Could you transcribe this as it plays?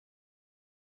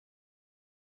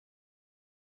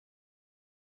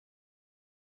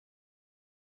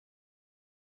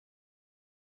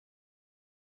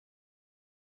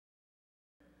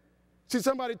See,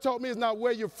 somebody taught me it's not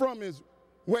where you're from, it's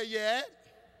where you're at.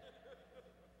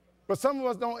 But some of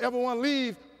us don't ever want to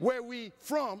leave where we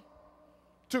from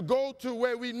to go to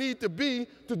where we need to be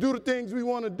to do the things we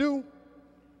want to do.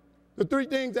 The three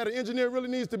things that an engineer really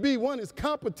needs to be: one is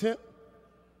competent.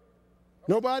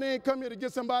 Nobody ain't come here to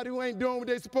get somebody who ain't doing what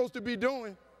they're supposed to be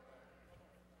doing.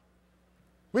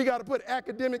 We got to put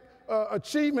academic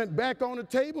achievement back on the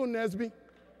table, NSBE.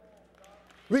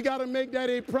 We got to make that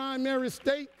a primary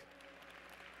stake.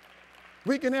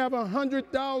 We can have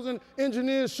 100,000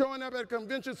 engineers showing up at a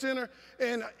convention center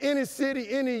in any city,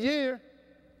 any year.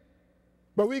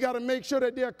 But we got to make sure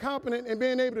that they're competent in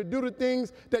being able to do the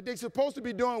things that they're supposed to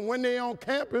be doing when they're on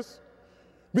campus.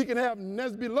 We can have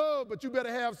NSBE love, but you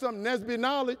better have some NSBE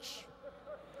knowledge.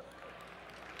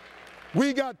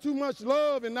 We got too much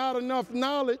love and not enough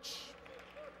knowledge.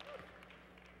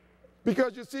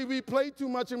 Because you see, we play too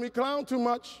much and we clown too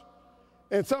much.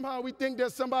 And somehow we think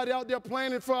there's somebody out there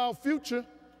planning for our future.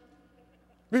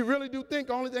 We really do think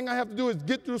the only thing I have to do is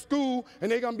get through school and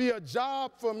they're going to be a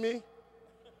job for me.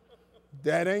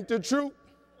 That ain't the truth.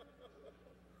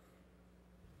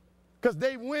 Because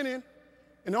they winning,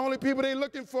 and the only people they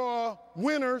looking for are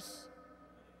winners.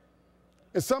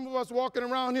 And some of us walking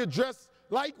around here dressed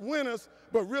like winners,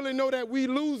 but really know that we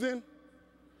losing.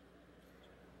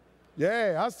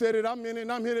 Yeah, I said it, I'm in it,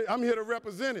 and I'm here to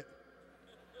represent it.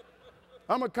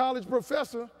 I'm a college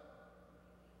professor,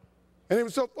 and it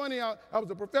was so funny, I was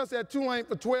a professor at Tulane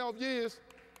for 12 years,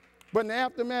 but in the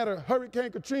aftermath of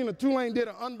Hurricane Katrina, Tulane did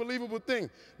an unbelievable thing.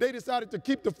 They decided to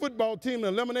keep the football team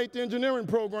and eliminate the engineering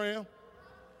program.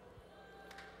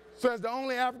 So as the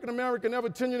only African-American ever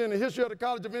tenured in the history of the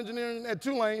College of Engineering at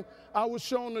Tulane, I was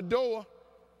shown the door.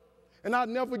 And I'll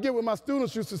never forget what my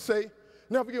students used to say.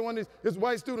 Never forget one of his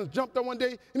white students jumped up one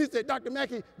day and he said, "Dr.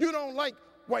 Mackie, you don't like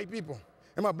white people."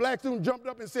 And my black student jumped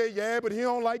up and said, "Yeah, but he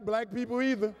don't like black people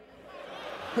either."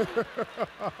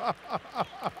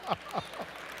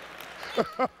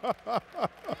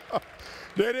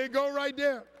 There they go right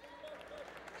there.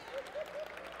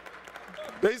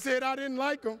 They said I didn't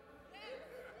like them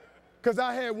because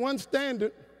I had one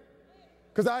standard,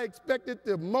 because I expected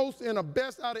the most and the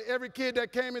best out of every kid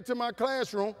that came into my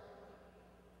classroom.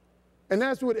 And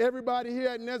that's what everybody here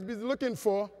at NSBE is looking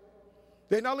for.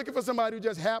 They're not looking for somebody who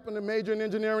just happened to major in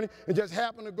engineering and just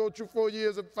happened to go through 4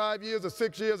 years or 5 years or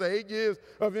 6 years or 8 years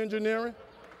of engineering.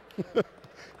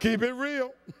 Keep it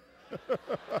real.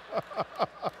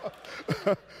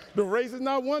 The race is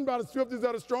not won by the swiftest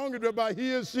or the strongest, but by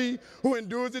he or she who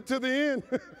endures it to the end.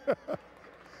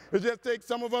 It just takes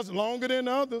some of us longer than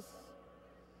others.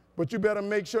 But you better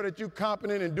make sure that you're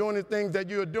competent in doing the things that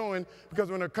you're doing, because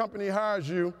when a company hires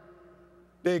you,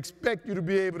 they expect you to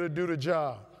be able to do the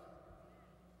job.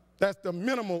 That's the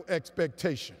minimal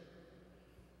expectation.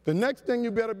 The next thing you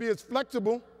better be is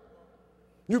flexible.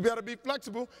 You better be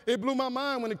flexible. It blew my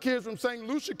mind when the kids from St.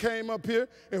 Lucia came up here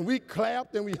and we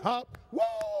clapped and we hopped.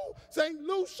 Whoa, St.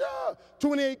 Lucia!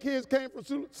 28 kids came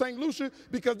from St. Lucia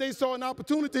because they saw an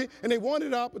opportunity and they wanted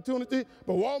an opportunity,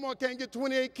 but Walmart can't get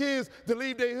 28 kids to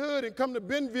leave their hood and come to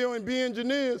Bentonville and be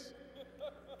engineers.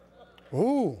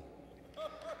 Ooh.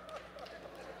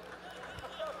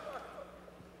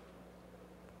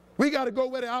 We got to go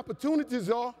where the opportunities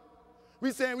are.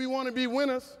 We saying we want to be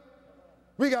winners.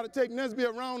 We got to take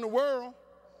NSBE around the world.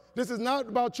 This is not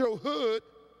about your hood.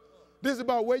 This is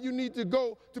about where you need to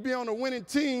go to be on a winning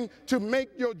team to make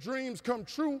your dreams come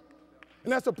true.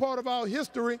 And that's a part of our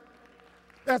history.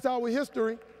 That's our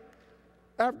history.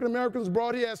 African Americans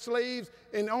brought here as slaves,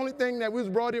 and the only thing that we was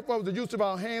brought here for was the use of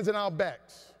our hands and our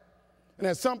backs. And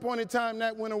at some point in time,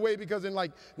 that went away because in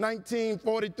like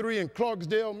 1943 in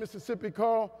Clarksdale, Mississippi,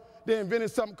 Carl, they invented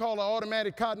something called an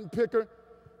automatic cotton picker.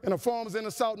 And the farmers in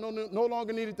the South no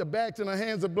longer needed the backs in the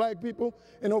hands of black people.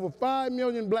 And over 5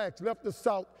 million blacks left the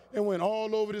South and went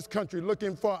all over this country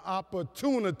looking for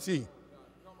opportunity.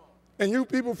 And you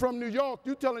people from New York,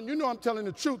 you know I'm telling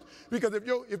the truth, because if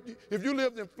you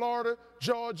lived in Florida,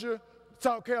 Georgia,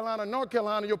 South Carolina, North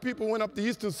Carolina, your people went up the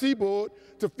Eastern Seaboard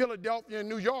to Philadelphia and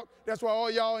New York. That's why all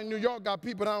y'all in New York got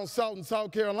people down south in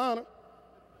South Carolina.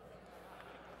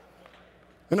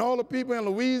 And all the people in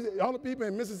Louisiana, all the people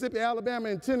in Mississippi, Alabama,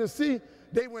 and Tennessee,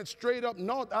 they went straight up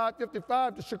north,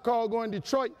 I-55 to Chicago and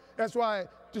Detroit. That's why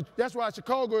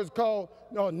Chicago is called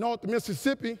North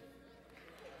Mississippi.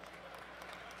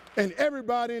 And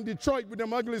everybody in Detroit with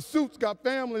them ugly suits got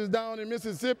families down in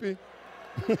Mississippi.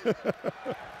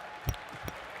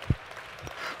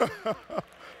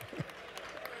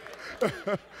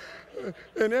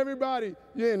 And everybody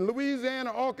in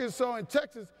Louisiana, Arkansas, and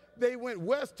Texas, they went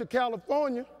west to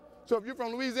California. So if you're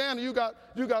from Louisiana, you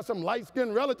got some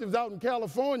light-skinned relatives out in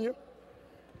California.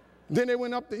 Then they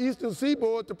went up the eastern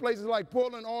seaboard to places like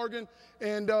Portland, Oregon,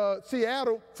 and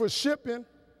Seattle for shipping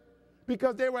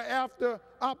because they were after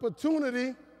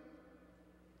opportunity.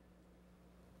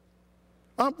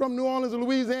 I'm from New Orleans,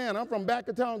 Louisiana. I'm from back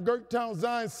of town, Gertown,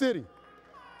 Zion City.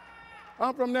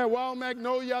 I'm from that Wild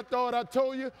Magnolia, I thought I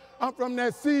told you. I'm from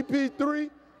that CP3.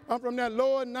 I'm from that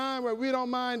Lower 9 where we don't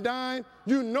mind dying.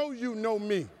 You know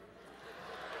me.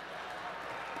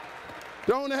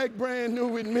 Don't act brand new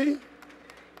with me.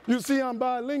 You see, I'm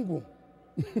bilingual.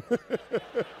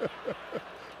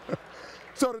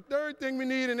 So the third thing we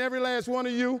need in every last one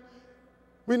of you,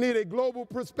 we need a global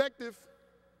perspective.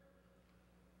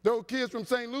 Those kids from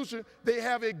St. Lucia, they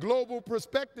have a global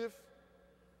perspective.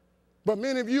 But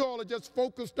many of you all are just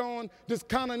focused on this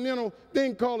continental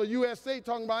thing called the USA,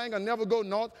 talking about I ain't gonna never go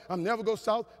north, I'll never go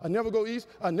south, I'll never go east,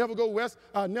 I'll never go west,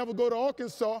 I'll never go to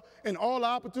Arkansas, and all the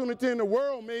opportunity in the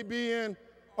world may be in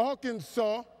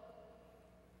Arkansas,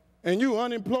 and you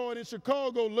unemployed in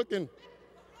Chicago looking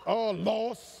all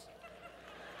lost.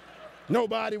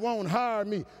 Nobody won't hire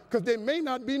me, because there may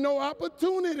not be no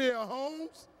opportunity at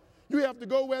homes. You have to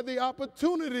go where the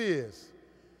opportunity is.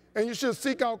 And you should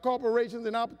seek out corporations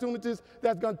and opportunities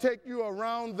that's going to take you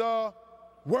around the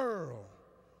world.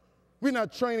 We're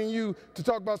not training you to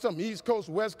talk about something East Coast,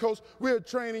 West Coast. We're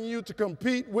training you to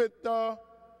compete with the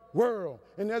world.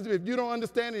 And if you don't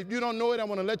understand it, if you don't know it, I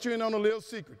want to let you in on a little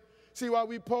secret. See why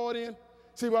we poured in?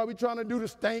 See why we trying to do the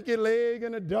stanky leg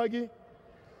and the Dougie?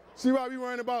 See why we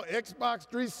worrying about Xbox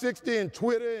 360 and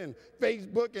Twitter and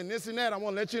Facebook and this and that? I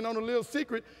want to let you in on a little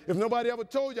secret. If nobody ever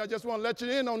told you, I just want to let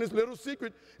you in on this little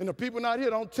secret. And the people not here,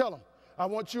 don't tell them. I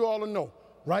want you all to know.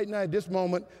 Right now at this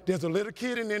moment, there's a little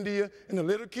kid in India and a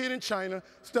little kid in China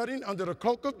studying under the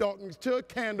cloak of darkness to a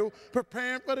candle,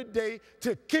 preparing for the day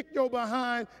to kick your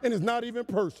behind, and it's not even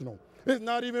personal. It's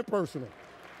not even personal.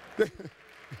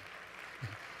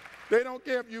 They don't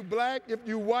care if you black, if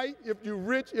you white, if you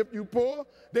rich, if you poor.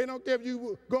 They don't care if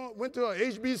you went to a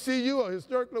HBCU or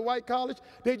historically white college.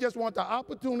 They just want the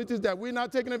opportunities that we're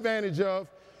not taking advantage of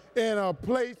in a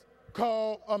place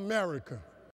called America.